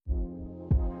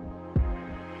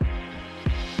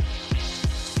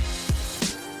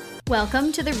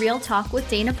Welcome to the Real Talk with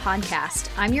Dana podcast.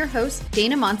 I'm your host,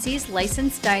 Dana Monsees,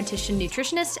 licensed dietitian,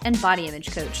 nutritionist, and body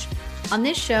image coach. On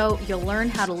this show, you'll learn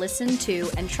how to listen to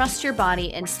and trust your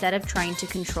body instead of trying to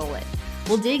control it.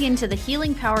 We'll dig into the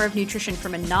healing power of nutrition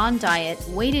from a non-diet,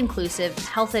 weight-inclusive,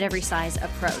 health at every size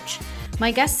approach.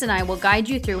 My guests and I will guide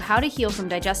you through how to heal from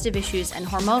digestive issues and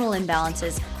hormonal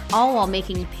imbalances, all while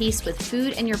making peace with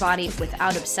food and your body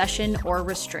without obsession or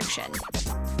restriction.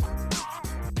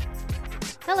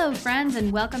 Hello, friends,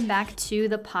 and welcome back to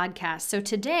the podcast. So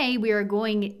today we are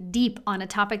going deep on a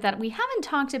topic that we haven't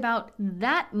talked about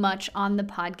that much on the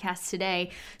podcast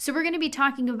today. So we're going to be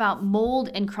talking about mold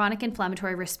and chronic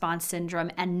inflammatory response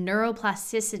syndrome and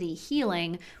neuroplasticity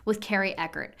healing with Carrie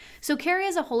Eckert. So Carrie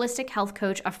is a holistic health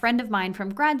coach, a friend of mine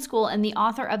from grad school, and the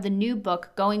author of the new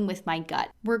book, Going With My Gut.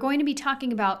 We're going to be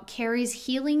talking about Carrie's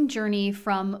healing journey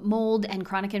from mold and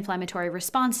chronic inflammatory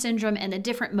response syndrome and the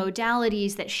different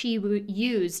modalities that she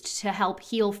used to help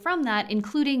heal from that,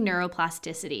 including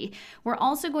neuroplasticity. We're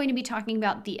also going to be talking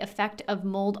about the effect of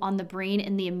mold on the brain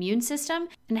and the immune system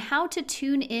and how to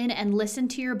tune in and listen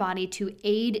to your body to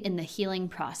aid in the healing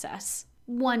process.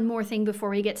 One more thing before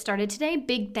we get started today,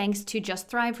 big thanks to Just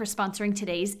Thrive for sponsoring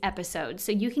today's episode.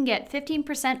 So you can get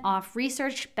 15% off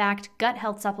research-backed gut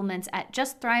health supplements at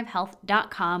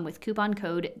justthrivehealth.com with coupon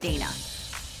code DANA.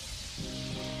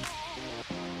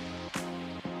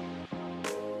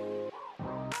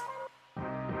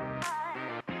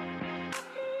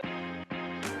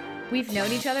 We've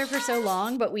known each other for so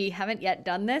long, but we haven't yet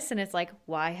done this. And it's like,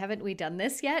 why haven't we done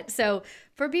this yet? So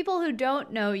for people who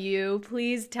don't know you,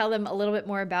 please tell them a little bit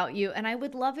more about you. And I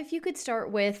would love if you could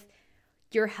start with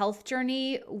your health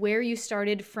journey, where you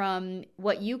started from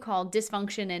what you call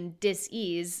dysfunction and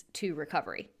dis-ease to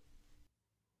recovery.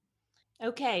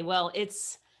 Okay, well,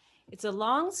 it's a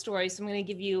long story, so I'm going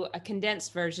to give you a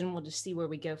condensed version. We'll just see where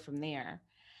we go from there.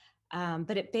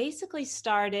 But it basically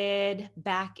started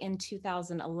back in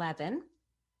 2011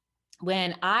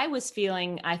 when I was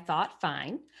feeling, I thought,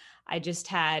 fine. I just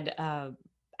had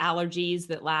allergies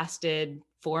that lasted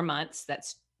 4 months.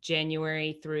 That's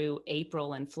January through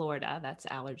April in Florida. That's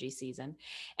allergy season.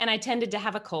 And I tended to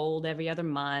have a cold every other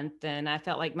month. And I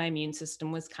felt like my immune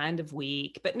system was kind of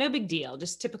weak, but no big deal,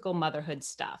 just typical motherhood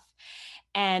stuff.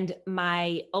 And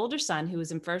my older son, who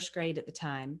was in first grade at the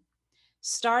time,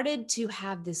 started to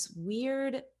have this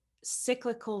weird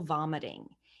cyclical vomiting.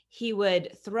 He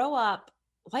would throw up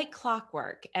like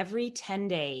clockwork every 10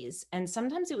 days. And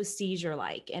sometimes it was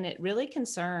seizure-like, and it really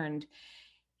concerned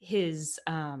his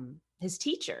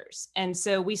teachers. And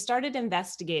so we started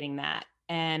investigating that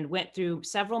and went through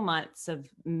several months of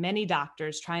many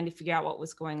doctors trying to figure out what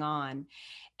was going on.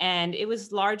 And it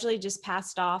was largely just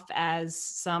passed off as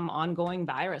some ongoing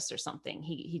virus or something.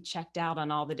 He checked out on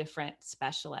all the different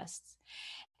specialists.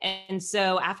 And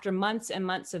so after months and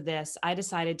months of this, I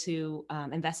decided to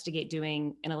investigate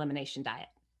doing an elimination diet.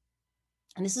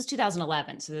 And this is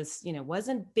 2011. So this,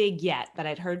 wasn't big yet, but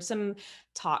I'd heard some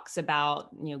talks about,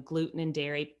 gluten and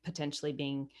dairy potentially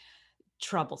being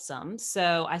troublesome.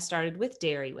 So I started with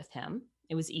dairy with him.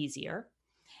 It was easier.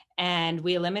 And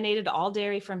we eliminated all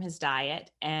dairy from his diet.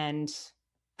 And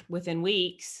within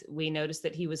weeks, we noticed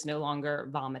that he was no longer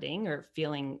vomiting or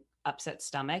feeling upset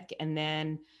stomach. And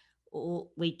then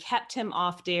we kept him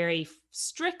off dairy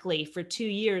strictly for 2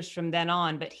 years from then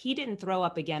on, but he didn't throw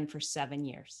up again for 7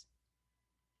 years.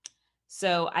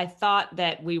 So I thought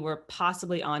that we were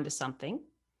possibly onto something.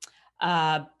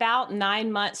 About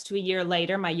 9 months to a year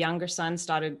later, my younger son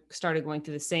started going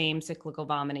through the same cyclical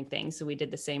vomiting thing. So we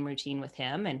did the same routine with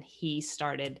him, and he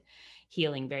started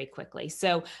healing very quickly.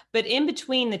 So, but in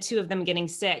between the two of them getting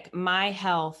sick, my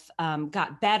health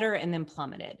got better and then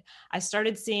plummeted. I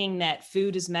started seeing that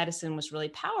food as medicine was really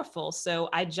powerful. So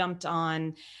I jumped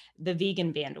on the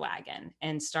vegan bandwagon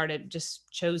and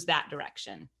chose that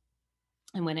direction.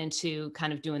 And went into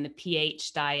kind of doing the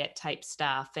pH diet type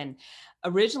stuff, and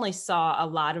originally saw a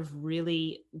lot of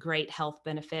really great health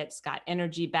benefits, got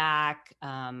energy back.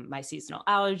 My seasonal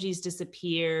allergies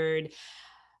disappeared,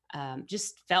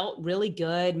 just felt really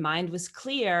good. Mind was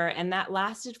clear. And that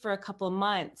lasted for a couple of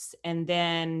months. And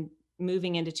then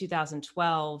moving into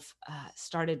 2012,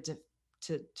 started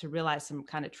to realize some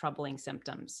kind of troubling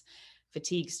symptoms.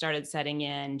 Fatigue started setting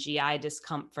in, GI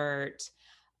discomfort,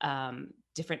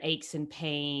 different aches and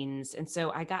pains. And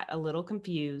so I got a little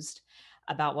confused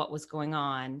about what was going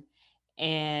on.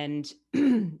 And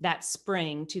that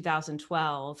spring,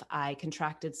 2012, I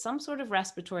contracted some sort of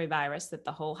respiratory virus that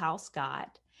the whole house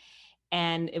got.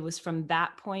 And it was from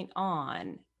that point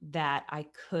on that I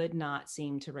could not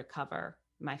seem to recover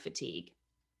my fatigue.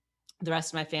 The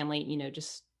rest of my family,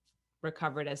 just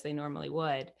recovered as they normally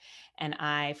would. And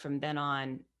I, from then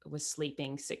on, was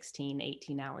sleeping 16,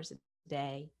 18 hours a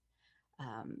day.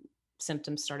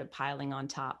 Symptoms started piling on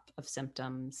top of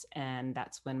symptoms. And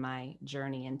that's when my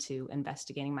journey into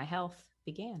investigating my health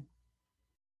began.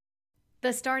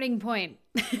 The starting point.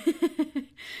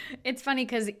 It's funny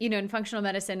because, in functional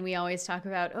medicine, we always talk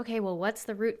about, okay, well, what's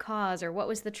the root cause or what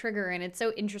was the trigger? And it's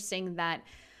so interesting that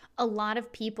a lot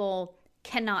of people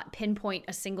cannot pinpoint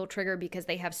a single trigger because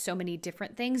they have so many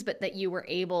different things, but that you were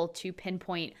able to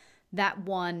pinpoint that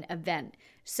one event.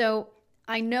 So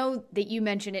I know that you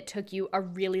mentioned it took you a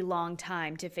really long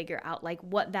time to figure out like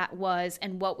what that was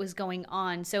and what was going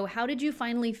on. So how did you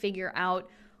finally figure out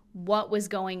what was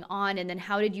going on? And then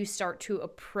how did you start to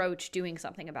approach doing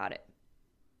something about it?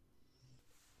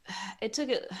 It took,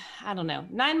 I don't know,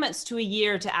 9 months to a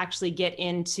year to actually get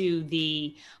into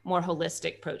the more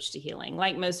holistic approach to healing.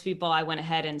 Like most people, I went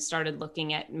ahead and started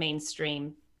looking at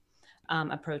mainstream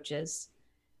approaches.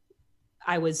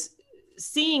 I was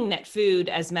seeing that food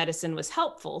as medicine was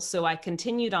helpful. So I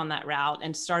continued on that route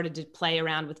and started to play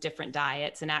around with different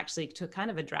diets, and actually took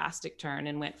kind of a drastic turn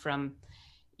and went from,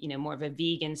 more of a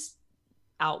vegan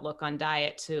outlook on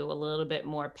diet to a little bit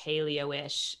more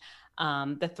paleo-ish.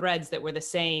 The threads that were the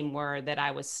same were that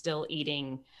I was still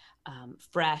eating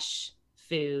fresh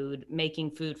food,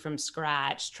 making food from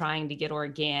scratch, trying to get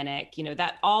organic,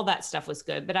 that all that stuff was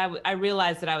good. But I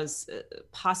realized that I was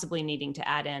possibly needing to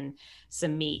add in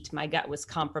some meat. My gut was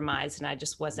compromised and I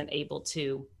just wasn't able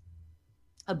to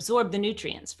absorb the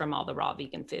nutrients from all the raw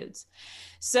vegan foods.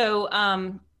 So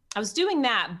I was doing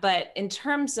that. But in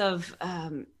terms of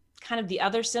kind of the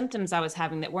other symptoms I was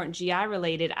having that weren't GI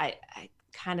related, I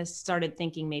kind of started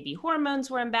thinking maybe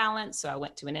hormones were imbalanced. So I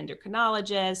went to an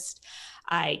endocrinologist.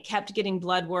 I kept getting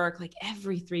blood work like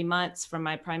every 3 months from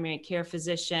my primary care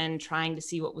physician, trying to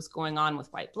see what was going on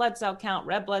with white blood cell count,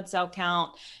 red blood cell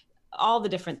count, all the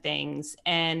different things.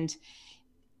 And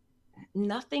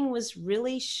nothing was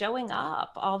really showing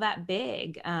up all that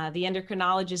big. The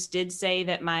endocrinologist did say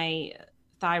that my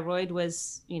thyroid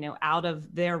was, out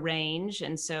of their range.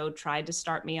 And so tried to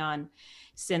start me on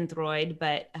Synthroid,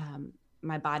 but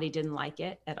my body didn't like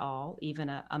it at all, even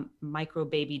a micro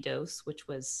baby dose, which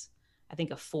was, I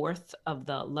think, a fourth of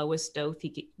the lowest dose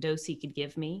he could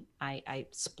give me. I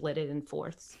split it in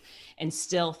fourths and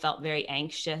still felt very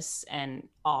anxious and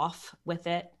off with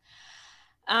it.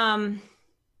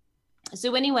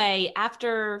 So anyway,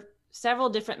 after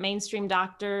several different mainstream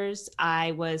doctors,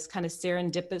 I was kind of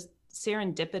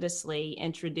serendipitously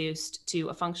introduced to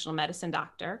a functional medicine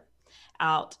doctor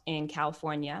out in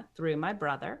California through my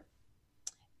brother.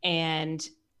 And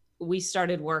we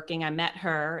started working. I met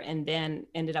her and then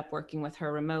ended up working with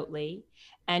her remotely.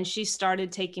 And she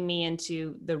started taking me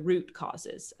into the root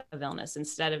causes of illness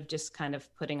instead of just kind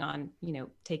of putting on,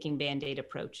 taking Band-Aid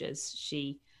approaches.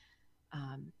 She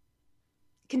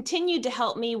continued to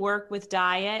help me work with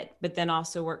diet, but then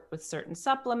also worked with certain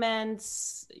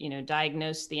supplements,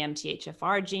 diagnosed the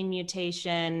MTHFR gene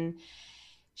mutation.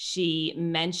 She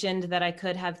mentioned that I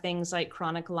could have things like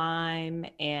chronic Lyme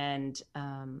and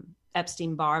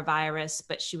Epstein-Barr virus,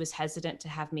 but she was hesitant to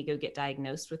have me go get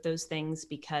diagnosed with those things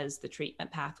because the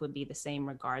treatment path would be the same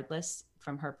regardless.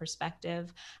 From her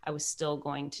perspective, I was still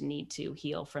going to need to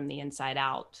heal from the inside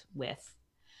out with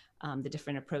the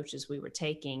different approaches we were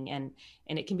taking. And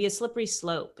it can be a slippery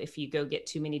slope if you go get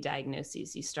too many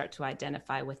diagnoses. You start to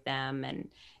identify with them and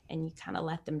you kind of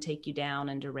let them take you down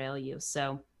and derail you.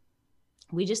 So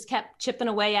we just kept chipping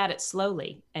away at it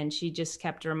slowly. And she just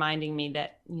kept reminding me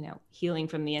that, healing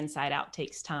from the inside out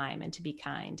takes time, and to be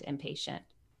kind and patient.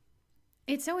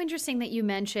 It's so interesting that you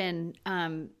mention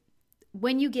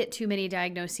when you get too many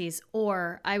diagnoses,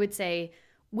 or I would say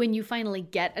when you finally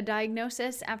get a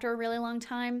diagnosis after a really long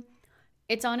time,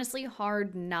 it's honestly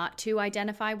hard not to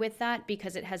identify with that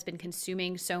because it has been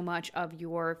consuming so much of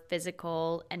your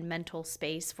physical and mental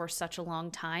space for such a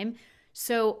long time.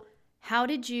 So how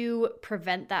did you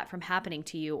prevent that from happening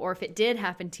to you? Or if it did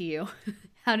happen to you,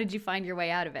 how did you find your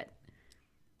way out of it?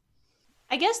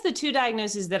 I guess the two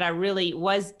diagnoses that I really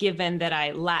was given that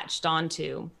I latched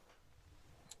onto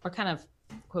were kind of,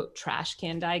 quote, trash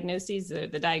can diagnoses, the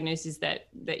diagnoses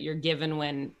that you're given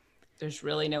when there's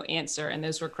really no answer. And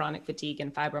those were chronic fatigue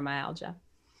and fibromyalgia.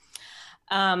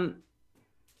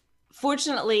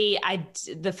 Fortunately,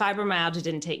 the fibromyalgia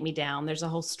didn't take me down. There's a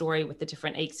whole story with the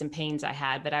different aches and pains I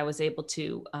had, but I was able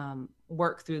to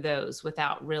work through those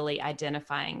without really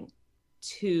identifying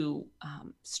too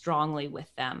strongly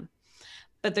with them.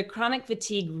 But the chronic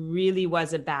fatigue really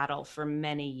was a battle for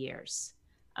many years.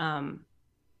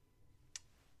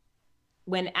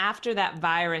 When after that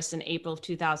virus in April of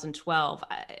 2012,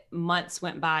 months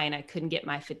went by and I couldn't get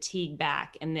my fatigue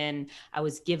back. And then I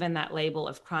was given that label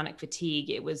of chronic fatigue.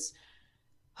 It was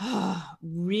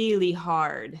really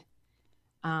hard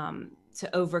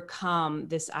to overcome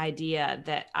this idea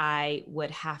that I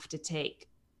would have to take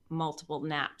multiple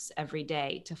naps every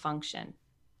day to function,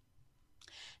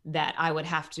 that I would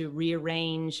have to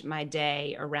rearrange my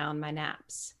day around my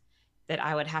naps, that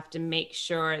I would have to make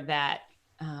sure that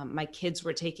my kids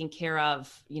were taken care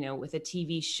of, with a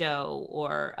TV show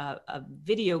or a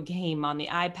video game on the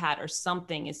iPad or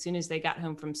something as soon as they got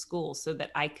home from school so that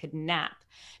I could nap,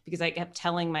 because I kept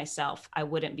telling myself I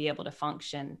wouldn't be able to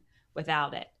function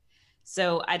without it.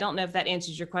 So I don't know if that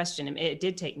answers your question. It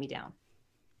did take me down.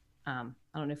 I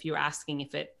don't know if you were asking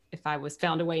if I was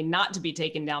found a way not to be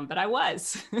taken down, but I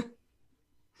was. I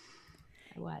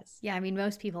was. Yeah, I mean,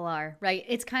 most people are, right?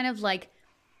 It's kind of like,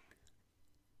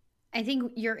 I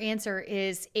think your answer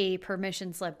is a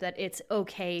permission slip that it's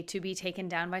okay to be taken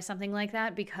down by something like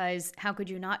that, because how could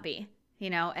you not be?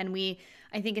 And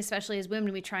I think especially as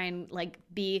women, we try and like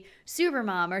be super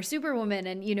mom or superwoman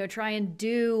and, try and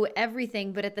do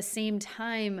everything. But at the same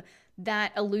time,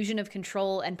 that illusion of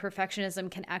control and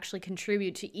perfectionism can actually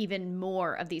contribute to even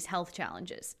more of these health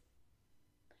challenges.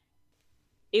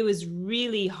 It was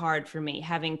really hard for me,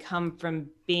 having come from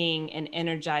being an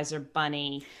Energizer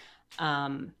bunny,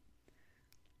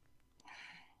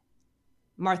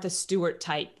 Martha Stewart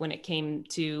type when it came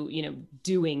to,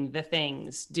 doing the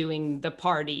things, doing the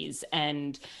parties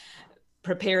and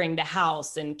preparing the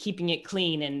house and keeping it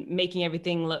clean and making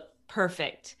everything look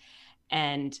perfect.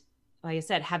 And like I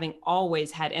said, having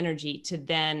always had energy to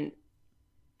then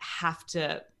have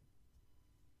to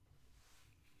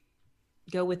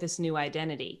go with this new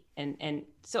identity. And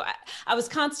so I was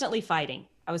constantly fighting.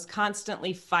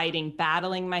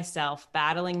 Battling myself,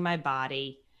 battling my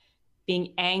body,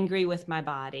 being angry with my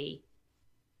body.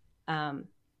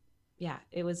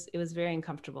 It was very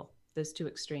uncomfortable, those two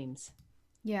extremes.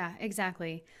 Yeah,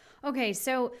 exactly. Okay,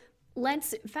 so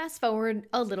let's fast forward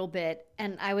a little bit,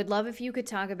 and I would love if you could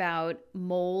talk about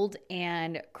mold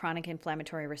and chronic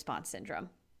inflammatory response syndrome.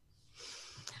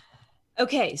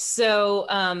 Okay, so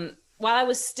while I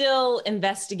was still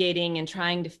investigating and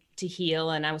trying to heal,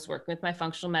 and I was working with my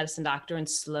functional medicine doctor and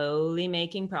slowly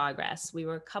making progress, we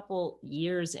were a couple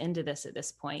years into this at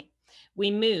this point.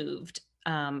 We moved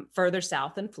further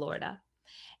south in Florida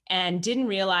and didn't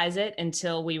realize it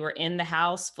until we were in the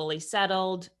house, fully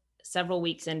settled, several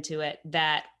weeks into it,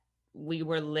 that we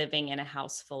were living in a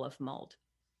house full of mold.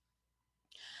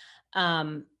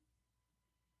 I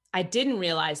didn't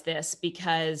realize this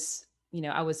because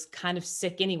I was kind of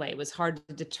sick anyway. It was hard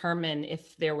to determine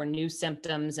if there were new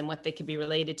symptoms and what they could be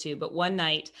related to. But one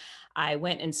night I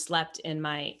went and slept in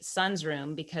my son's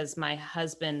room because my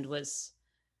husband was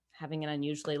having an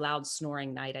unusually loud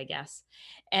snoring night, I guess.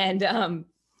 And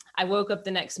I woke up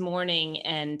the next morning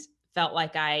and felt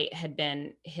like I had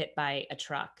been hit by a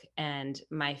truck and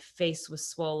my face was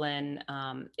swollen.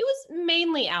 It was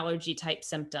mainly allergy type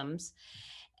symptoms,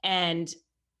 and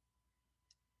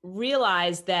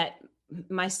realized that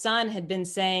my son had been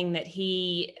saying that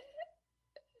he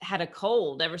had a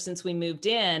cold ever since we moved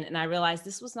in. And I realized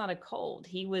this was not a cold.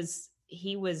 He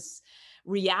was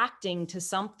reacting to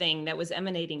something that was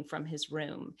emanating from his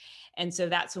room. And so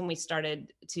that's when we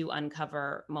started to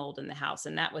uncover mold in the house.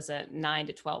 And that was a 9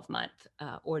 to 12 month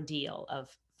ordeal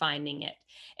of finding it.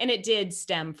 And it did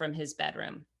stem from his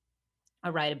bedroom.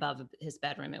 Right above his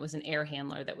bedroom. It was an air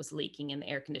handler that was leaking in the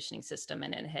air conditioning system.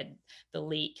 And the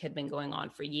leak had been going on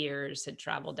for years, had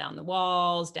traveled down the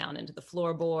walls, down into the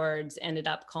floorboards, ended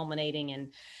up culminating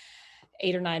in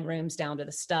 8 or 9 rooms down to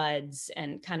the studs,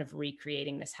 and kind of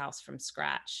recreating this house from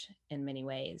scratch in many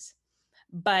ways.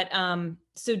 But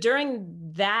so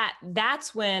during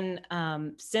that's when,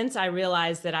 since I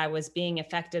realized that I was being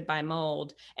affected by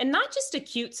mold, and not just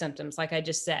acute symptoms, like I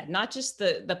just said, not just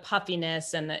the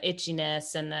puffiness and the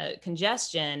itchiness and the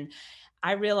congestion,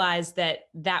 I realized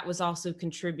that was also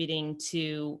contributing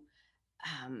to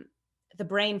the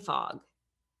brain fog,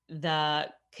 the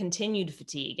continued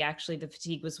fatigue. Actually, the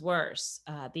fatigue was worse.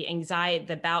 The anxiety,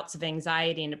 the bouts of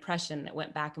anxiety and depression that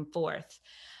went back and forth.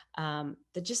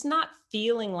 The just not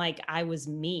feeling like I was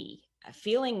me,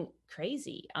 feeling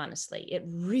crazy, honestly. It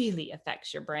really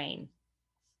affects your brain.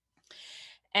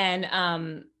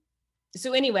 And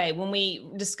so anyway, when we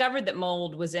discovered that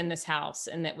mold was in this house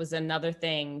and that was another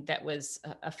thing that was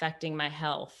affecting my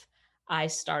health, I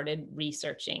started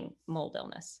researching mold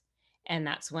illness. And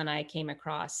that's when I came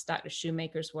across Dr.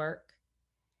 Shoemaker's work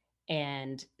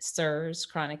and CIRS,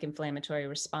 chronic inflammatory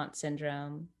response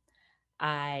syndrome.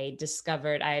 I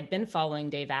discovered I had been following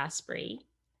Dave Asprey,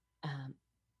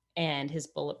 and his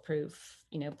bulletproof,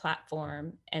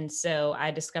 platform. And so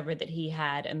I discovered that he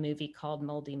had a movie called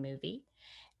Moldy Movie,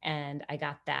 and I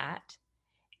got that.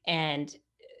 And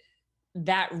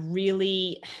that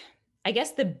really, I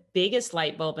guess the biggest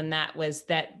light bulb in that was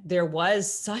that there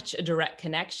was such a direct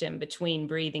connection between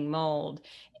breathing mold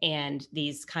and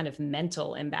these kind of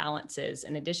mental imbalances,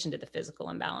 in addition to the physical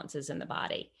imbalances in the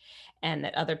body, and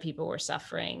that other people were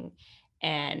suffering.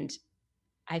 And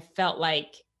I felt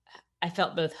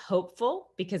both hopeful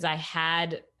because I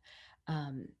had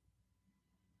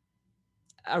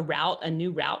a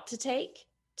new route to take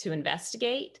to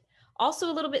investigate.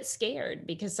 Also a little bit scared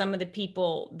because some of the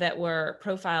people that were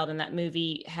profiled in that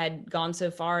movie had gone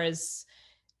so far as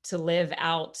to live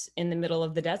out in the middle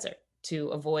of the desert to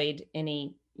avoid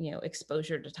any,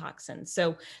 exposure to toxins.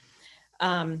 So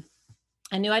I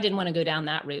knew I didn't want to go down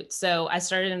that route. So I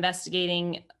started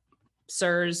investigating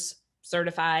CIRS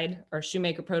certified or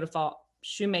Shoemaker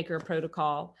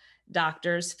protocol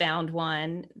doctors, found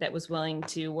one that was willing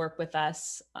to work with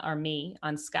us or me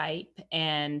on Skype,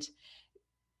 and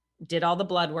did all the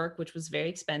blood work, which was very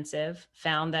expensive,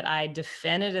 found that I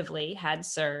definitively had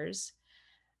CIRS.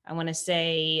 I want to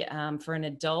say for an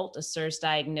adult, a CIRS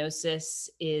diagnosis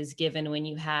is given when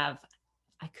you have,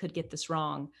 I could get this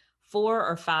wrong, 4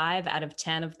 or 5 out of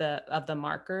 10 of the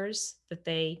markers that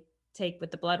they take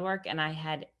with the blood work. And I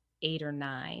had 8 or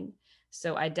 9.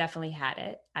 So I definitely had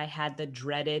it. I had the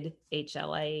dreaded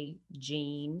HLA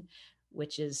gene,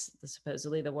 which is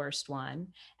supposedly the worst one.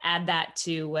 Add that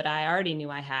to what I already knew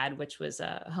I had, which was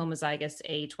a homozygous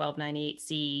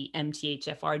A1298C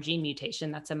MTHFR gene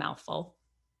mutation. That's a mouthful.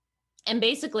 And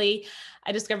basically,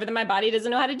 I discovered that my body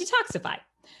doesn't know how to detoxify.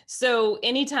 So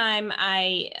anytime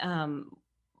I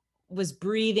was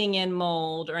breathing in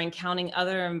mold or encountering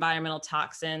other environmental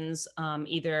toxins,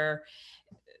 either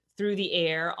through the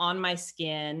air, on my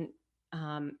skin,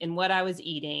 in what I was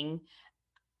eating,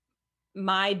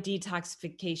 my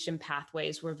detoxification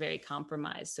pathways were very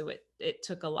compromised. So it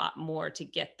took a lot more to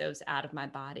get those out of my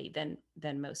body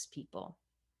than most people.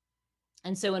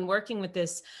 And so in working with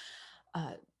this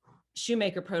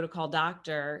Shoemaker protocol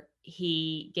doctor,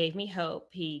 he gave me hope.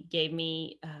 He gave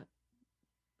me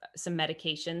some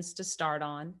medications to start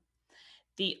on.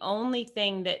 The only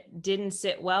thing that didn't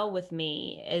sit well with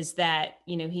me is that,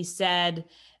 he said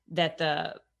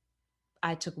that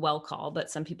I took Welchol,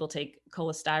 but some people take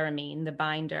cholestyramine, the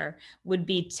binder, would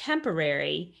be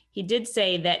temporary. He did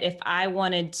say that if I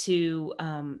wanted to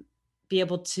be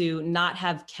able to not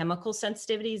have chemical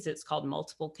sensitivities, it's called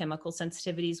multiple chemical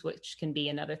sensitivities, which can be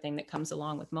another thing that comes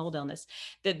along with mold illness,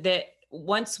 that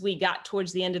once we got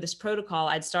towards the end of this protocol,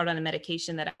 I'd start on a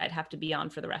medication that I'd have to be on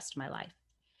for the rest of my life.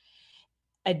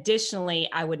 Additionally,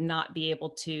 I would not be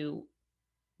able to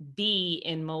be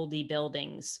in moldy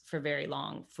buildings for very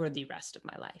long for the rest of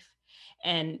my life.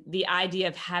 And the idea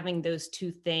of having those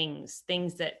two things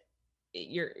that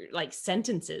you're like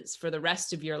sentences for the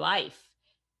rest of your life,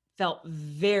 felt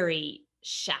very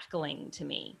shackling to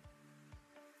me.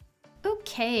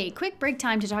 Okay, quick break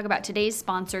time to talk about today's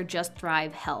sponsor, Just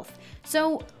Thrive Health.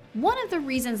 So one of the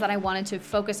reasons that I wanted to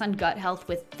focus on gut health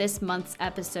with this month's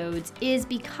episodes is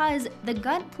because the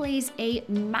gut plays a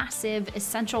massive,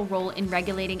 essential role in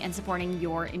regulating and supporting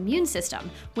your immune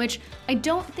system, which I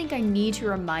don't think I need to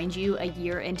remind you a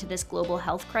year into this global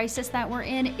health crisis that we're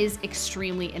in is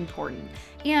extremely important.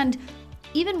 And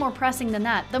even more pressing than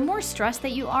that, the more stressed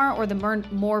that you are or the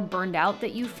more burned out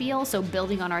that you feel, so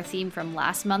building on our theme from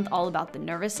last month all about the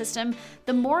nervous system,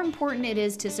 the more important it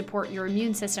is to support your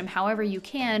immune system however you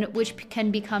can, which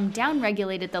can become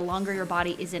downregulated the longer your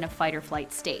body is in a fight or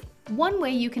flight state. One way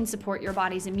you can support your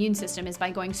body's immune system is by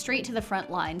going straight to the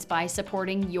front lines by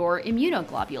supporting your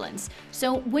immunoglobulins.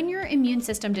 So when your immune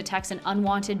system detects an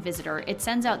unwanted visitor, it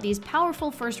sends out these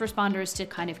powerful first responders to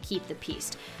kind of keep the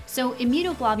peace. So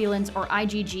immunoglobulins, or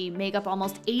IgG, make up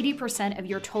almost 80% of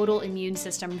your total immune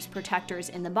system's protectors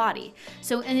in the body.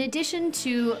 So in addition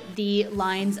to the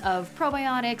lines of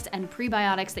probiotics and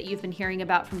prebiotics that you've been hearing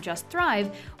about from Just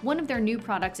Thrive, one of their new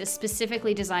products is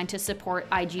specifically designed to support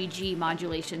IgG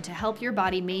modulation to help your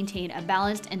body maintain a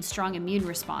balanced and strong immune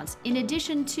response, in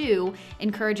addition to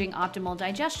encouraging optimal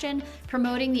digestion,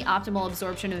 promoting the optimal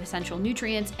absorption of essential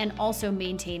nutrients, and also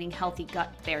maintaining healthy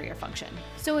gut barrier function.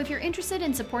 So if you're interested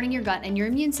in supporting your gut and your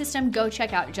immune system, go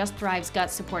check out Just Thrive's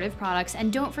gut supportive products,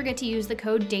 and don't forget to use the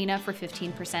code DANA for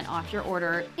 15% off your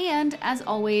order. And as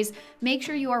always, make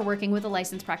sure you are working with a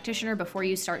licensed practitioner before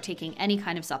you start taking any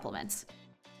kind of supplements.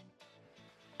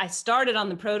 I started on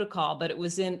the protocol, but it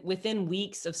was within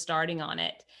weeks of starting on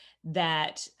it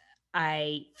that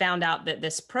I found out that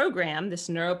this program, this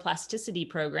neuroplasticity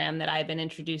program that I had been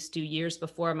introduced to years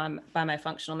before by my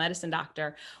functional medicine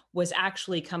doctor, was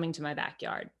actually coming to my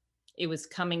backyard. It was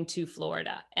coming to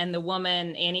Florida. And the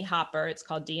woman, Annie Hopper, it's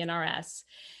called DNRS,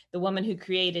 the woman who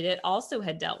created it also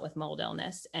had dealt with mold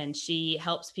illness. And she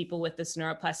helps people with this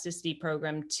neuroplasticity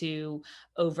program to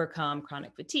overcome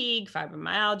chronic fatigue,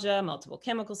 fibromyalgia, multiple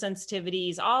chemical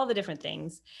sensitivities, all the different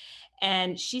things.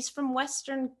 And she's from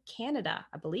Western Canada.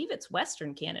 I believe it's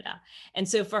Western Canada. And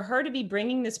so for her to be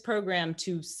bringing this program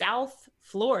to South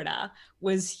Florida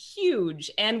was huge.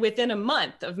 And within a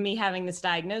month of me having this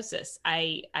diagnosis,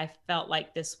 I felt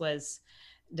like this was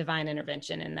divine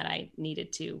intervention and that I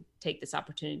needed to take this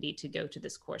opportunity to go to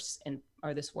this course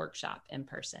or this workshop in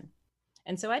person.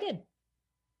 And so I did.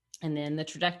 And then the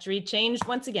trajectory changed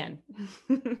once again.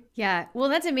 Yeah. Well,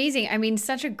 that's amazing. I mean,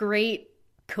 such a great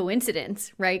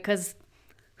coincidence, right? Because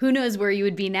who knows where you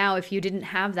would be now if you didn't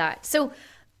have that. So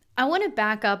I want to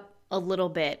back up a little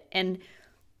bit. And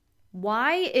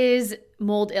why is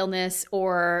mold illness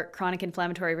or chronic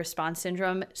inflammatory response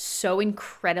syndrome so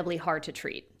incredibly hard to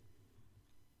treat?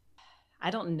 I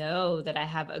don't know that I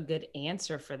have a good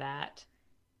answer for that.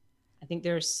 I think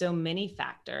there are so many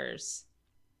factors.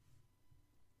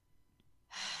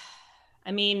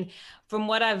 I mean, from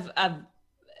what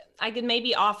I could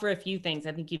maybe offer a few things.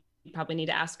 I think you probably need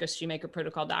to ask a Shoemaker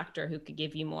Protocol doctor who could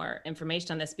give you more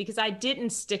information on this, because I didn't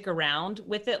stick around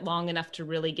with it long enough to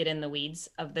really get in the weeds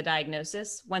of the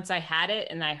diagnosis. Once I had it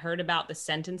and I heard about the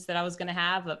sentence that I was going to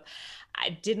have, I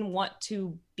didn't want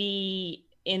to be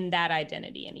in that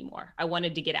identity anymore. I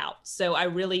wanted to get out. So I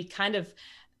really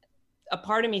a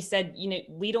part of me said,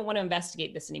 we don't want to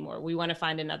investigate this anymore. We want to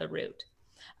find another route.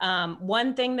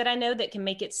 One thing that I know that can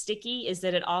make it sticky is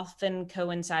that it often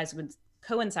coincides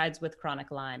with chronic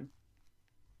Lyme.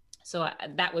 So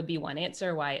that would be one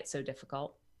answer why it's so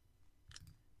difficult.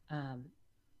 And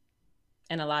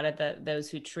a lot of those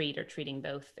who treat are treating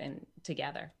both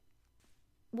together.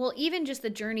 Well, even just the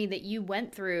journey that you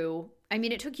went through, I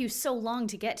mean, it took you so long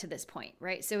to get to this point,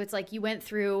 right? So it's like you went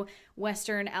through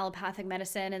Western allopathic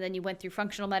medicine and then you went through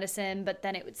functional medicine, but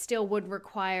then it still would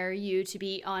require you to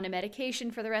be on a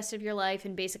medication for the rest of your life.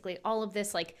 And basically all of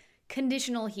this like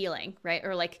conditional healing, right?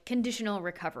 Or like conditional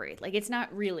recovery. Like it's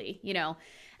not really,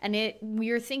 and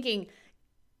you're thinking,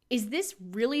 is this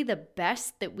really the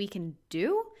best that we can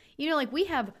do? Like we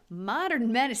have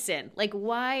modern medicine. Like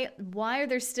why are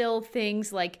there still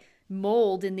things like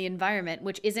mold in the environment,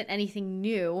 which isn't anything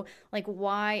new? Like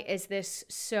why is this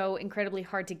so incredibly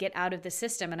hard to get out of the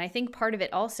system? And I think part of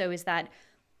it also is that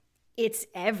it's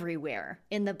everywhere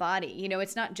in the body.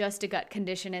 It's not just a gut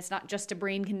condition. It's not just a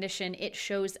brain condition. It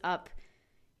shows up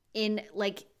in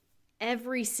like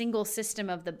every single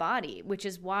system of the body, which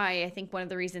is why I think one of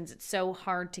the reasons it's so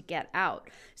hard to get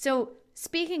out. So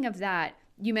speaking of that,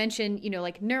 you mentioned,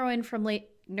 like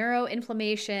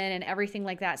neuroinflammation and everything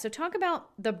like that. So talk about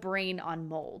the brain on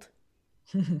mold.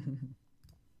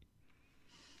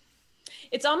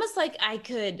 It's almost like I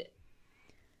could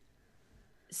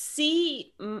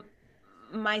see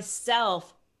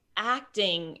myself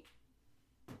acting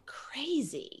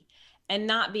crazy and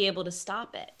not be able to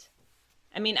stop it.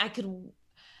 I mean,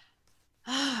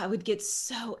 I would get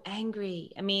so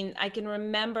angry. I mean, I can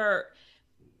remember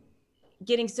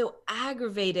getting so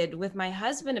aggravated with my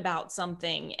husband about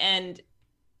something, and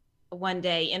one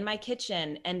day in my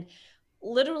kitchen and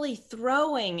literally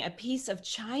throwing a piece of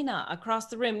china across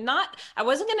the room. I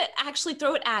wasn't going to actually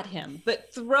throw it at him,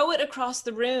 but throw it across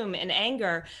the room in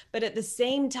anger. But at the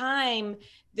same time,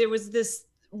 there was this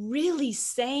really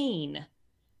sane,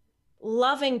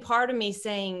 loving part of me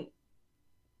saying,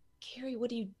 Carrie,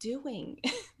 what are you doing?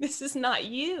 This is not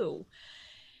you.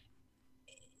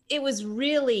 It was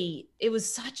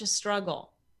such a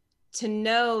struggle to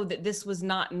know that this was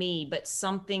not me, but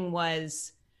something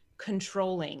was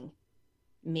controlling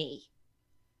me.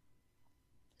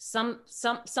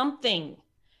 Something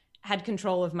had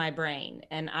control of my brain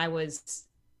and I was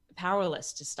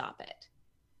powerless to stop it.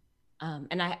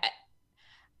 And I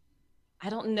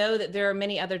don't know that there are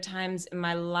many other times in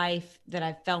my life that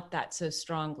I felt that so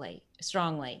strongly.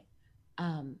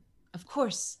 Of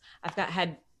course, I've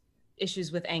had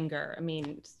issues with anger. I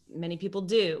mean, many people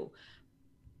do.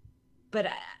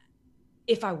 But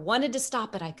if I wanted to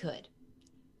stop it, I could.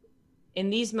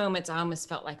 In these moments, I almost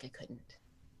felt like I couldn't.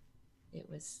 It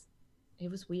was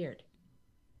weird.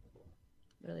 It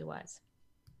really was.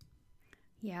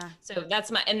 Yeah. So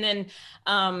that's and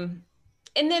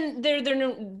then there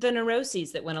the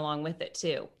neuroses that went along with it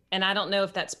too. And I don't know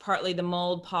if that's partly the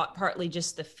mold, partly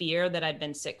just the fear that I'd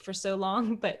been sick for so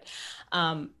long, but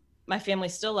my family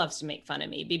still loves to make fun of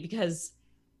me because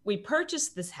we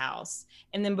purchased this house,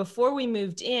 and then before we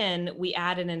moved in, we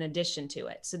added an addition to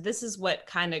it. So this is what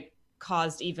kind of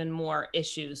caused even more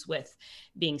issues with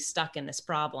being stuck in this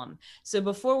problem. So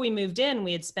before we moved in,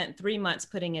 we had spent 3 months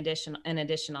putting an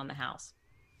addition on the house.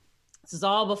 This is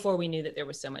all before we knew that there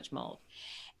was so much mold.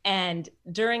 And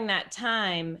during that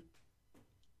time,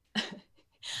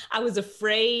 I was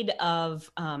afraid of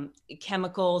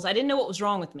chemicals. I didn't know what was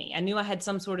wrong with me. I knew I had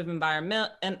some sort of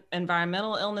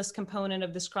environmental illness component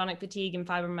of this chronic fatigue and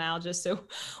fibromyalgia. So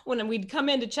when we'd come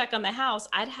in to check on the house,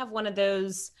 I'd have one of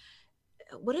those,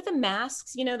 what are the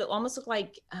masks, that almost look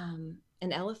like an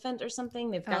elephant or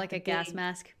something? They've got like a gas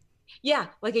mask. Yeah,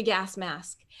 like a gas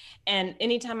mask. And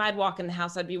anytime I'd walk in the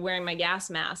house, I'd be wearing my gas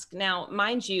mask. Now,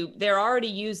 mind you, they're already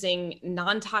using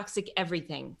non-toxic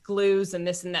everything, glues and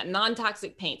this and that,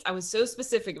 non-toxic paints. I was so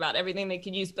specific about everything they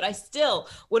could use, but I still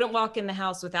wouldn't walk in the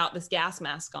house without this gas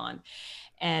mask on.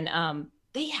 And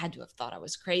they had to have thought I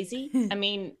was crazy. I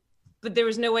mean, but there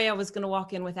was no way I was going to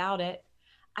walk in without it.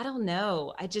 I don't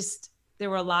know. There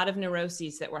were a lot of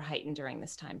neuroses that were heightened during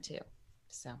this time too.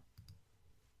 So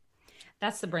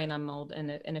that's the brain on mold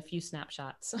in a few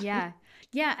snapshots. Yeah.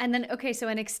 Yeah. And then, okay, so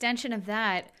an extension of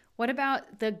that, what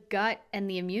about the gut and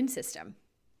the immune system?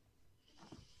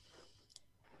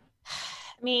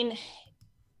 I mean,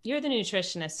 you're the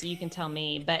nutritionist, so you can tell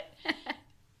me, but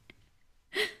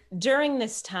during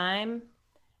this time,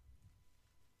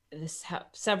 this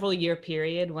several year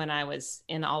period when I was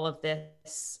in all of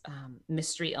this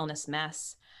mystery illness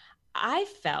mess, I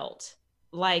felt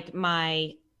like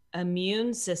my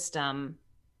immune system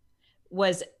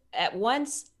was at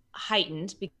once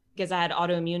heightened because I had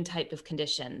autoimmune type of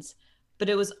conditions, but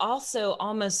it was also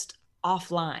almost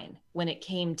offline when it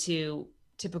came to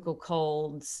typical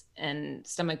colds and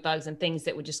stomach bugs and things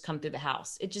that would just come through the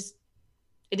house. It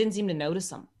didn't seem to notice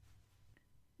them.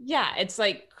 Yeah, it's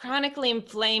like chronically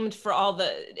inflamed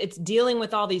it's dealing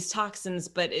with all these toxins,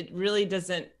 but it really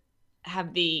doesn't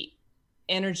have the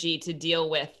energy to deal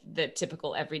with the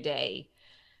typical everyday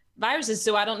viruses.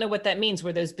 So I don't know what that means.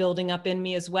 Were those building up in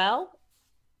me as well?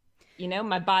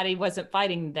 My body wasn't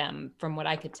fighting them from what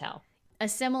I could tell. A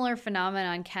similar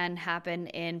phenomenon can happen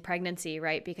in pregnancy,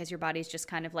 right? Because your body's just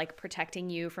kind of like protecting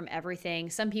you from everything.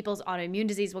 Some people's autoimmune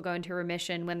disease will go into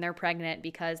remission when they're pregnant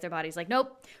because their body's like,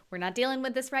 nope, we're not dealing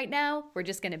with this right now. We're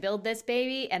just going to build this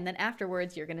baby. And then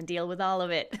afterwards, you're going to deal with all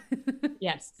of it.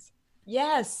 Yes.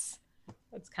 Yes.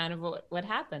 That's kind of what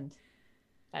happened.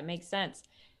 That makes sense.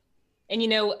 And,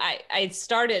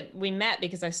 we met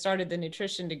because I started the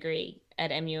nutrition degree at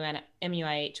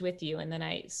MUIH with you, and then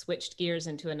I switched gears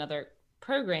into another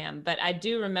program. But I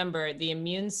do remember the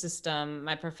immune system,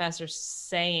 my professor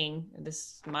saying, this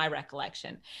is my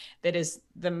recollection, that is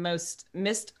the most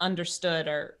misunderstood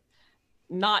or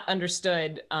not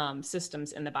understood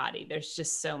systems in the body. There's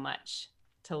just so much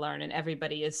to learn, and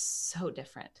everybody is so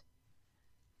different.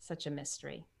 Such a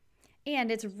mystery.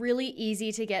 And it's really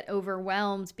easy to get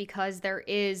overwhelmed because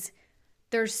there's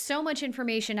so much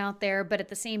information out there, but at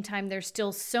the same time, there's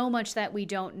still so much that we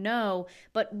don't know.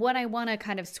 But what I want to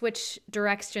kind of switch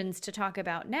directions to talk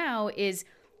about now is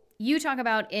you talk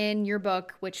about in your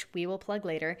book, which we will plug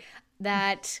later,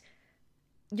 that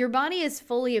your body is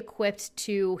fully equipped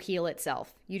to heal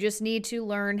itself. You just need to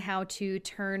learn how to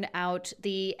turn out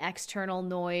the external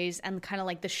noise and kind of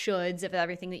like the shoulds of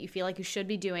everything that you feel like you should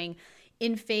be doing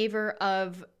in favor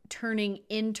of turning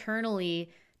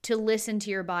internally to listen to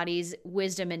your body's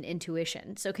wisdom and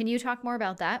intuition. So can you talk more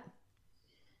about that?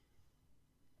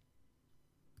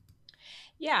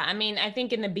 Yeah, I mean, I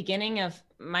think in the beginning of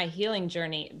my healing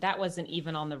journey, that wasn't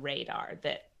even on the radar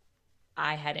that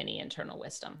I had any internal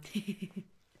wisdom.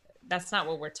 That's not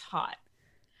what we're taught.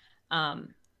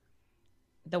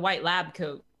 The white lab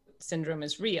coat syndrome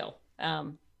is real.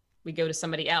 We go to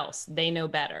somebody else. They know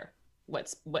better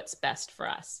what's best for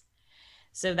us.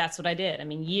 So that's what I did. I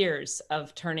mean, years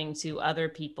of turning to other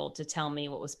people to tell me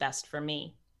what was best for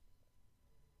me.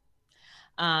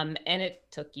 And it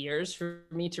took years for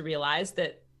me to realize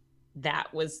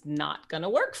that was not going to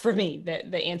work for me,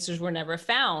 that the answers were never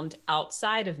found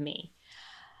outside of me.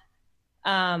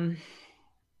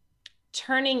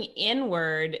 Turning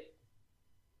inward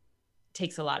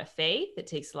takes a lot of faith. It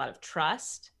takes a lot of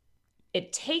trust.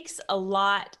 It takes a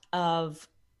lot of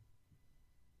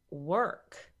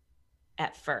work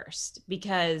at first,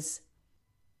 because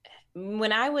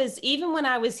when I was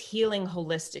healing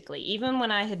holistically, even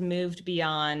when I had moved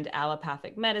beyond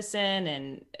allopathic medicine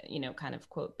and, kind of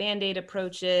quote Band-Aid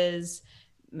approaches,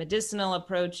 medicinal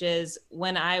approaches,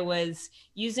 when I was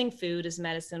using food as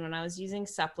medicine, when I was using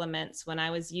supplements, when I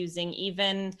was using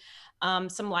even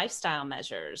some lifestyle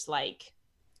measures like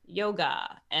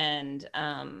yoga and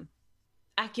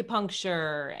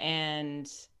acupuncture and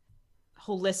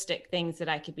holistic things that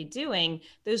I could be doing,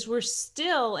 those were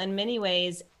still in many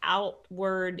ways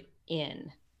outward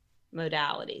in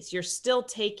modalities. You're still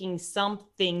taking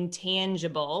something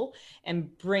tangible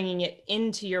and bringing it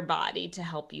into your body to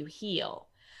help you heal.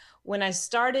 When I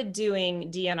started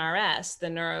doing DNRS, the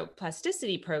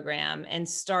neuroplasticity program, and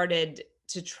started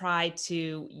to try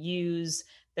to use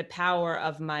the power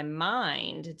of my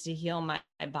mind to heal my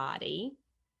body,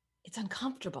 it's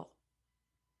uncomfortable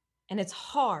and it's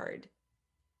hard.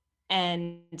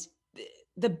 And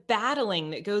the battling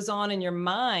that goes on in your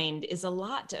mind is a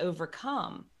lot to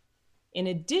overcome, in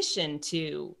addition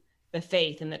to the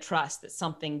faith and the trust that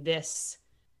something this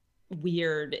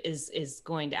weird is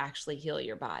going to actually heal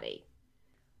your body.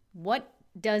 What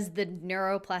does the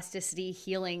neuroplasticity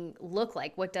healing look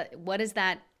like? What does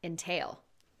that entail?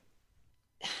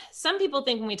 Some people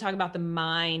think when we talk about the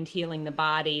mind healing the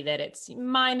body that it's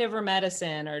mind over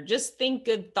medicine, or just think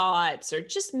good thoughts, or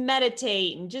just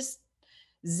meditate and just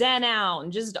zen out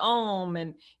and just om.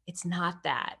 And it's not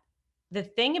that. The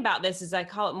thing about this is I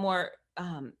call it more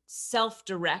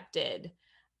self-directed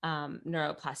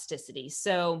neuroplasticity.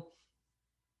 So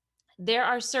there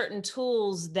are certain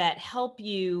tools that help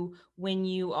you when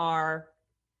you are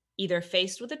either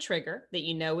faced with a trigger that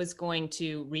you know is going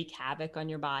to wreak havoc on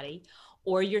your body,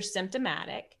 or you're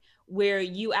symptomatic, where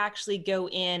you actually go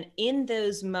in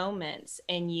those moments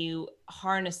and you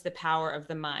harness the power of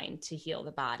the mind to heal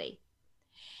the body.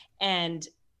 And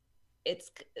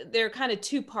there are kind of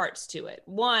two parts to it.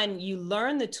 One, you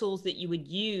learn the tools that you would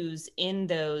use in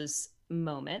those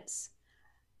moments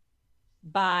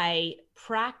by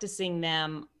practicing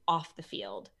them off the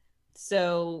field.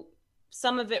 So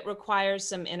some of it requires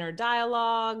some inner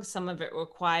dialogue, some of it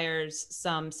requires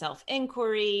some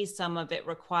self-inquiry, some of it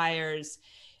requires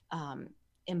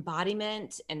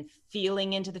embodiment and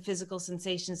feeling into the physical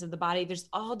sensations of the body. There's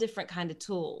all different kind of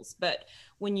tools. But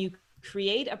when you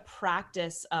create a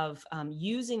practice of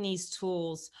using these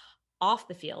tools off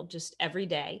the field, just every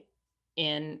day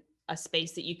in a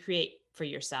space that you create for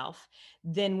yourself,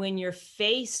 then when you're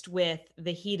faced with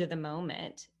the heat of the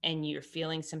moment and you're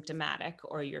feeling symptomatic,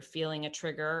 or you're feeling a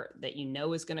trigger that you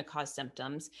know is going to cause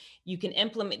symptoms, you can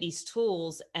implement these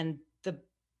tools and the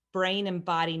brain and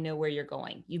body know where you're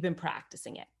going. You've been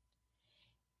practicing it.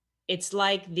 It's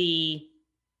like the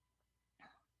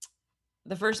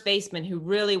first baseman who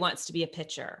really wants to be a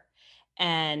pitcher,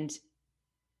 and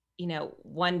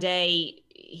one day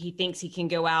he thinks he can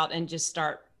go out and just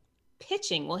start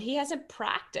pitching. Well, he hasn't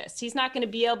practiced. He's not going to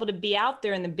be able to be out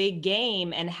there in the big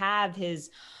game and have his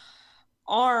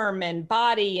arm and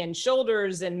body and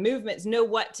shoulders and movements know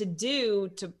what to do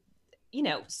to,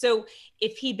 so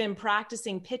if he'd been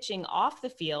practicing pitching off the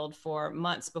field for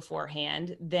months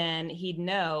beforehand, then he'd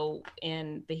know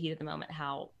in the heat of the moment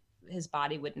how his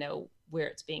body would know where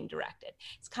it's being directed.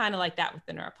 It's kind of like that with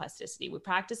the neuroplasticity. We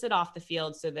practice it off the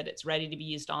field so that it's ready to be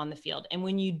used on the field. And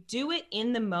when you do it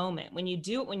in the moment, when you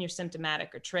do it when you're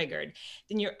symptomatic or triggered,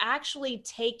 then you're actually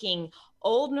taking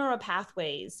old neural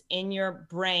pathways in your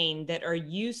brain that are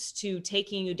used to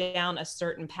taking you down a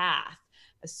certain path,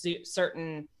 a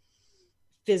certain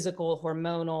physical,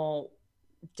 hormonal,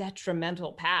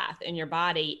 detrimental path in your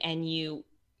body, and you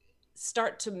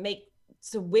start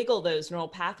to wiggle those neural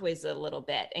pathways a little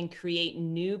bit and create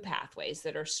new pathways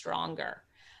that are stronger,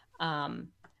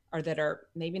 or that are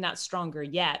maybe not stronger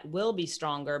yet, will be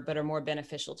stronger, but are more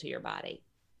beneficial to your body.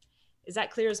 Is that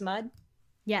clear as mud?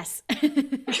 Yes.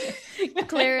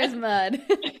 Clear as mud.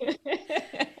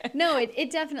 No, it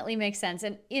definitely makes sense.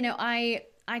 And,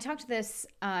 I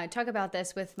talk about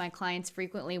this with my clients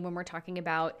frequently when we're talking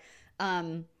about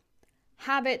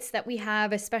habits that we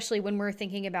have, especially when we're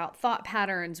thinking about thought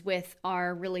patterns with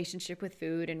our relationship with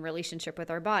food and relationship with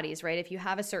our bodies, right? If you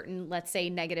have a certain, let's say,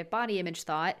 negative body image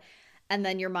thought, and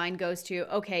then your mind goes to,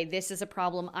 okay, this is a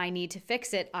problem, I need to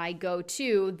fix it. I go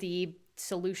to the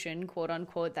solution, quote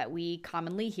unquote, that we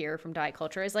commonly hear from diet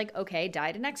culture is like, okay,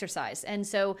 diet and exercise. And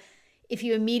so if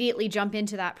you immediately jump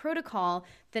into that protocol,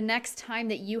 the next time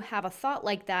that you have a thought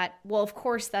like that, well, of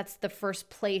course, that's the first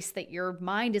place that your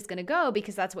mind is going to go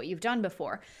because that's what you've done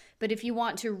before. But if you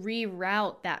want to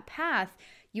reroute that path,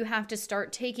 you have to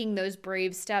start taking those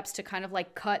brave steps to kind of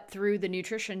like cut through the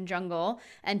nutrition jungle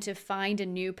and to find a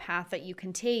new path that you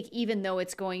can take, even though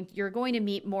you're going to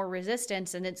meet more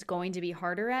resistance and it's going to be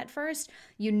harder at first.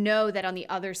 You know that on the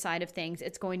other side of things,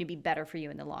 it's going to be better for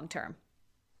you in the long term.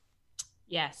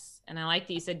 Yes. And I like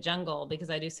that you said jungle, because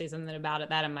I do say something about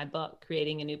that in my book,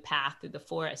 creating a new path through the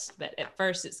forest. But at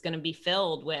first it's going to be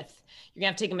filled with, you're going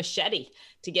to have to take a machete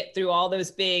to get through all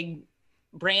those big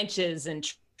branches and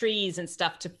trees and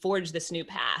stuff to forge this new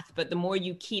path. But the more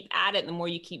you keep at it, the more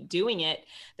you keep doing it,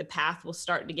 the path will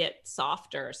start to get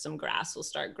softer. Some grass will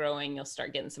start growing. You'll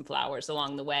start getting some flowers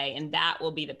along the way. And that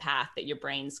will be the path that your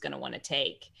brain's going to want to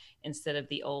take instead of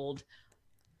the old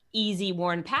easy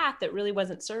worn path that really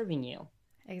wasn't serving you.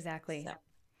 Exactly. So,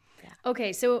 yeah.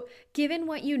 Okay, so given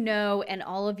what you know and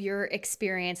all of your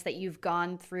experience that you've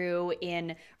gone through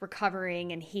in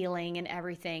recovering and healing and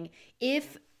everything,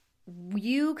 if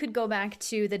you could go back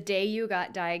to the day you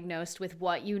got diagnosed with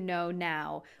what you know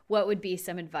now, what would be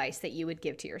some advice that you would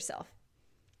give to yourself?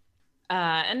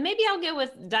 And maybe I'll go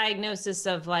with diagnosis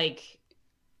of like,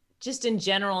 just in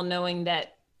general, knowing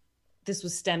that this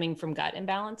was stemming from gut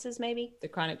imbalances, maybe the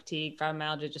chronic fatigue,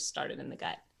 fibromyalgia just started in the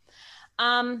gut.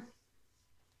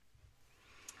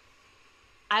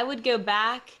 I would go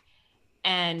back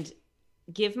and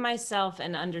give myself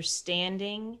an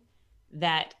understanding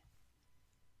that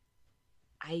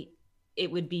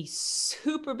it would be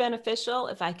super beneficial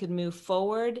if I could move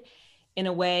forward in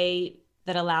a way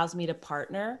that allows me to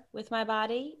partner with my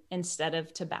body instead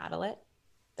of to battle it,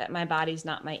 that my body's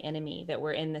not my enemy, that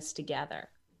we're in this together.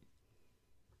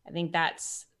 I think that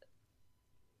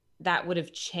would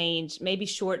have changed, maybe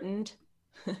shortened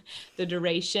the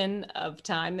duration of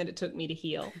time that it took me to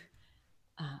heal.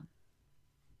 I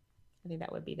think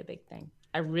that would be the big thing.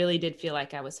 I really did feel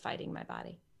like I was fighting my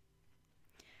body.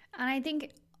 And I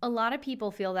think a lot of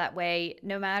people feel that way,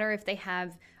 no matter if they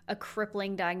have a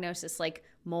crippling diagnosis like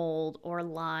mold or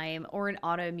Lyme or an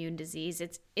autoimmune disease.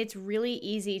 It's really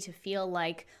easy to feel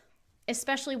like,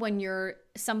 especially when you're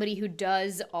somebody who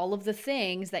does all of the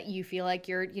things that you feel like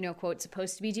you're, quote,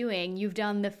 supposed to be doing. You've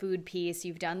done the food piece,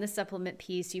 you've done the supplement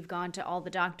piece, you've gone to all the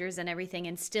doctors and everything,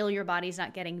 and still your body's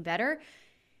not getting better.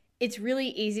 It's really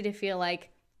easy to feel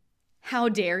like, how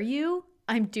dare you?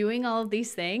 I'm doing all of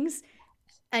these things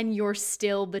and you're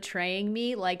still betraying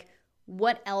me. Like,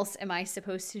 what else am I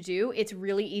supposed to do? It's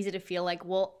really easy to feel like,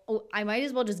 well, I might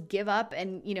as well just give up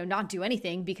and, not do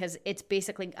anything, because it's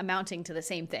basically amounting to the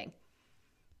same thing.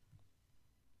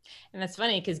 And that's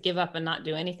funny, because give up and not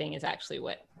do anything is actually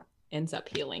what ends up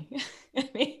healing. I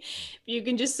mean, you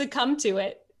can just succumb to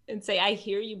it and say, I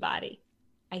hear you, body.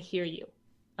 I hear you.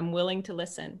 I'm willing to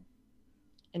listen,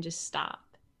 and just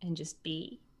stop and just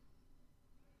be.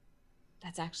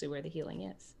 That's actually where the healing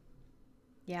is.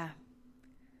 Yeah.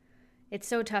 It's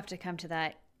so tough to come to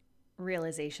that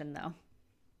realization, though,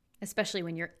 especially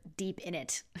when you're deep in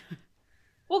it.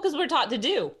 Well, because we're taught to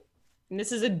do. And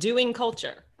this is a doing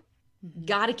culture. Mm-hmm.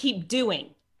 Got to keep doing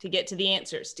to get to the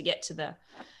answers, to get to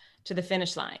the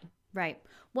finish line. Right.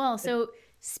 Well, so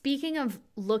speaking of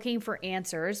looking for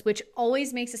answers, which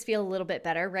always makes us feel a little bit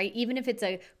better, right? Even if it's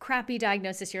a crappy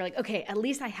diagnosis, you're like, okay, at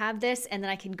least I have this, and then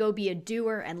I can go be a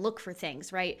doer and look for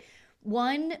things, right?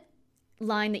 One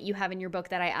line that you have in your book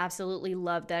that I absolutely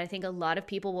love, that I think a lot of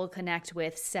people will connect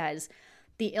with, says,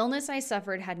 "The illness I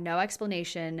suffered had no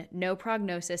explanation, no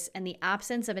prognosis, and the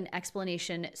absence of an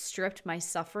explanation stripped my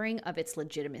suffering of its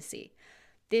legitimacy."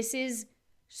 This is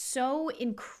so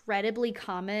incredibly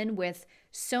common with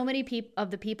so many of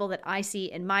the people that I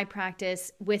see in my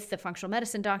practice, with the functional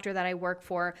medicine doctor that I work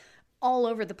for, all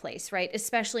over the place, right?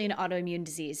 Especially in autoimmune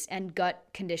disease and gut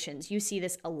conditions. You see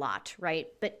this a lot, right?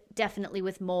 But definitely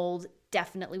with mold,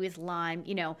 definitely with Lyme,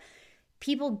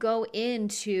 people go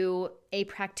into a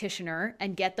practitioner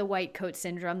and get the white coat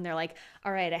syndrome. They're like,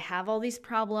 all right, I have all these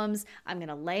problems. I'm going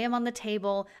to lay them on the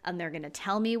table and they're going to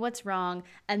tell me what's wrong.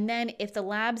 And then if the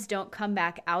labs don't come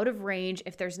back out of range,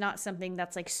 if there's not something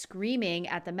that's like screaming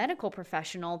at the medical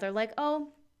professional, they're like, oh,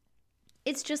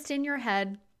 it's just in your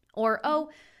head. Or, oh,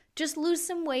 just lose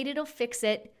some weight, it'll fix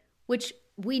it, which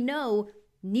we know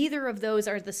neither of those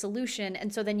are the solution.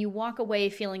 And so then you walk away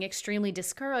feeling extremely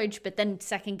discouraged, but then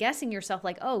second guessing yourself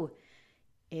like, oh,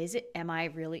 am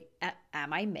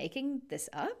I making this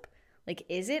up? Like,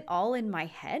 is it all in my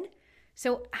head?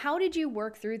 So how did you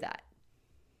work through that?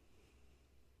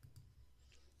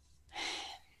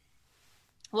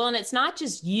 Well, and it's not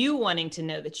just you wanting to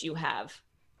know that you have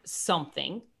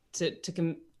something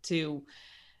to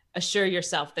assure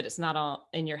yourself that it's not all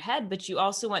in your head, but you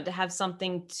also want to have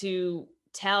something to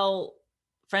tell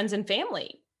friends and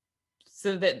family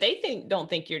so that they don't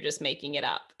think you're just making it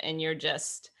up and you're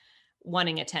just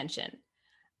wanting attention.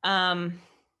 I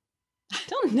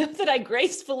don't know that I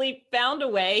gracefully found a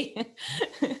way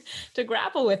to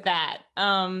grapple with that.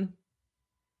 I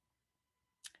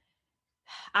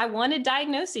wanted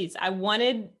diagnoses.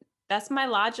 That's my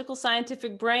logical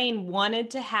scientific brain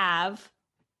wanted to have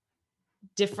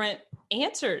different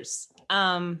answers.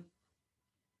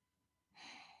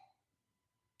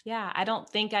 Yeah, I don't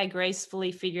think I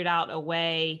gracefully figured out a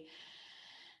way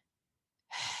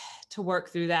to work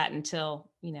through that until,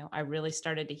 I really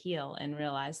started to heal and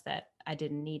realized that I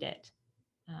didn't need it.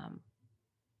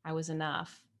 I was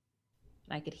enough.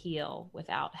 I could heal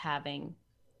without having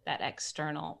that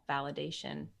external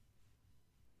validation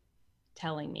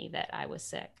telling me that I was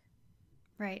sick.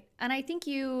 Right. And I think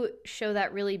you show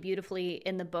that really beautifully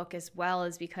in the book as well,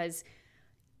 is because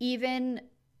even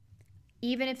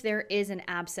if there is an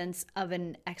absence of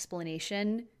an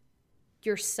explanation,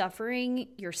 your suffering,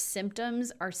 your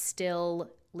symptoms are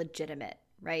still legitimate,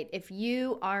 right? If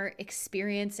you are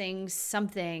experiencing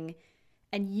something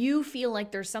and you feel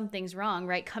like there's something's wrong,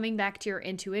 right? Coming back to your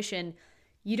intuition,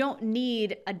 you don't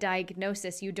need a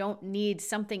diagnosis. You don't need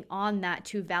something on that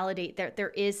to validate that there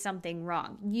is something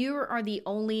wrong. You are the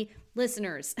only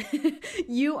listeners.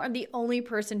 You are the only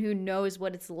person who knows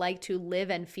what it's like to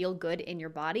live and feel good in your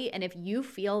body. And if you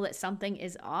feel that something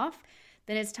is off,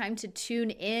 then it's time to tune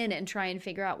in and try and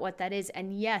figure out what that is.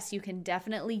 And yes, you can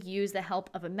definitely use the help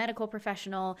of a medical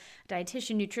professional,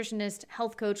 dietitian, nutritionist,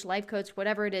 health coach, life coach,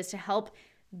 whatever it is, to help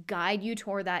guide you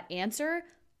toward that answer,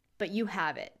 but you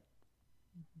have it.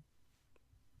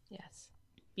 Yes.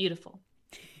 Beautiful.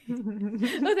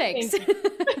 Oh, thanks.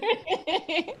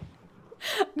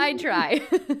 I try.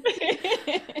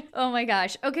 Oh my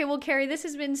gosh. Okay, well, Carrie, this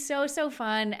has been so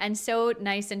fun and so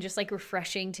nice and just like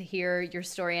refreshing to hear your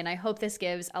story. And I hope this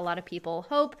gives a lot of people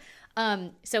hope.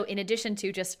 So in addition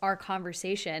to just our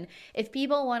conversation, if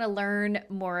people want to learn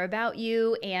more about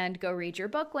you and go read your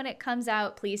book when it comes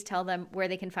out, please tell them where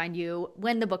they can find you,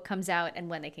 when the book comes out, and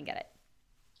when they can get it.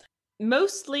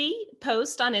 Mostly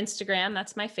post on Instagram.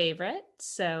 That's my favorite.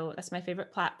 So that's my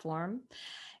favorite platform.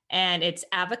 And it's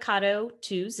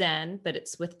avocado2zen, but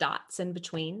it's with dots in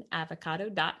between,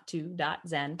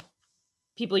 avocado.2.zen.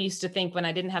 People used to think when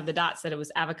I didn't have the dots that it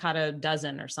was avocado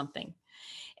dozen or something.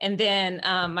 And then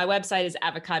my website is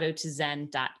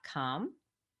avocado2zen.com.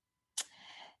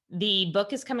 The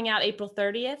book is coming out April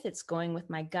 30th. It's Going With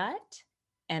My Gut.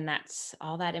 And that's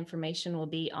all that information will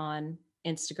be on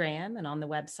Instagram and on the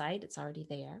website. It's already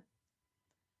there.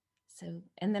 So,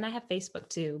 and then I have Facebook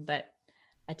too, but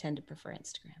I tend to prefer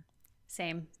Instagram.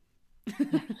 Same.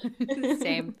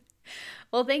 Same.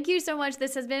 Well, thank you so much.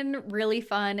 This has been really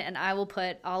fun, and I will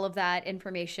put all of that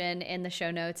information in the show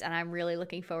notes, and I'm really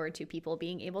looking forward to people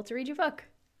being able to read your book.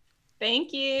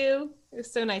 Thank you. It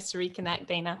was so nice to reconnect,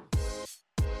 Dana.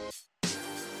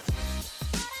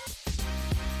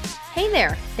 Hey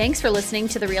there. Thanks for listening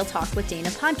to the Real Talk with Dana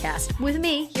podcast with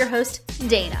me, your host,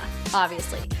 Dana,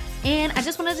 obviously. And I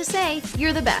just wanted to say,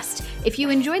 you're the best. If you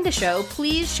enjoyed the show,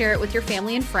 please share it with your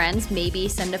family and friends. Maybe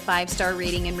send a 5-star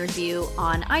rating and review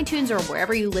on iTunes or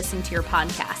wherever you listen to your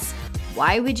podcasts.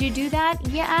 Why would you do that,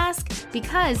 you ask?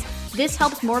 Because this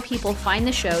helps more people find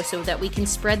the show so that we can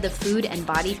spread the food and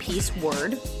body peace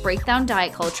word, break down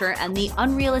diet culture, and the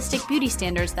unrealistic beauty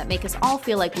standards that make us all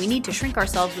feel like we need to shrink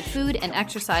ourselves with food and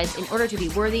exercise in order to be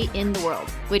worthy in the world,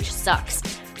 which sucks.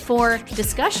 For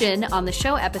discussion on the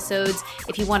show episodes,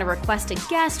 if you want to request a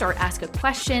guest or ask a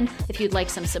question, if you'd like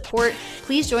some support,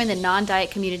 please join the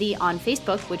Non-Diet Community on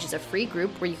Facebook, which is a free group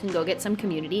where you can go get some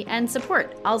community and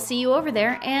support. I'll see you over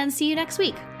there and see you next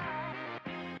week.